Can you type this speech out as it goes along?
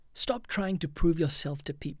Stop trying to prove yourself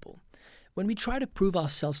to people. When we try to prove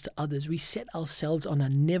ourselves to others, we set ourselves on a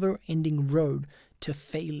never-ending road to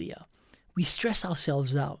failure. We stress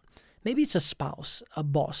ourselves out. Maybe it's a spouse, a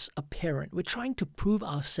boss, a parent. We're trying to prove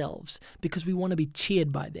ourselves because we want to be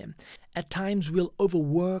cheered by them. At times we'll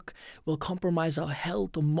overwork, we'll compromise our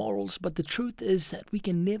health or morals, but the truth is that we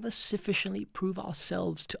can never sufficiently prove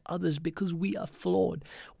ourselves to others because we are flawed.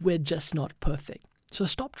 We're just not perfect. So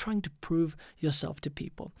stop trying to prove yourself to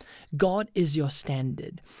people. God is your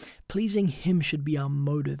standard. Pleasing Him should be our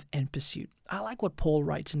motive and pursuit. I like what Paul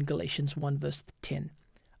writes in Galatians 1 verse 10.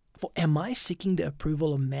 For am I seeking the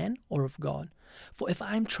approval of man or of God? For if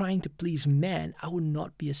I am trying to please man, I will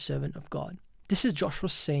not be a servant of God. This is Joshua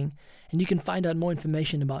Singh, and you can find out more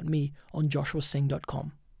information about me on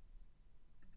joshuasingh.com.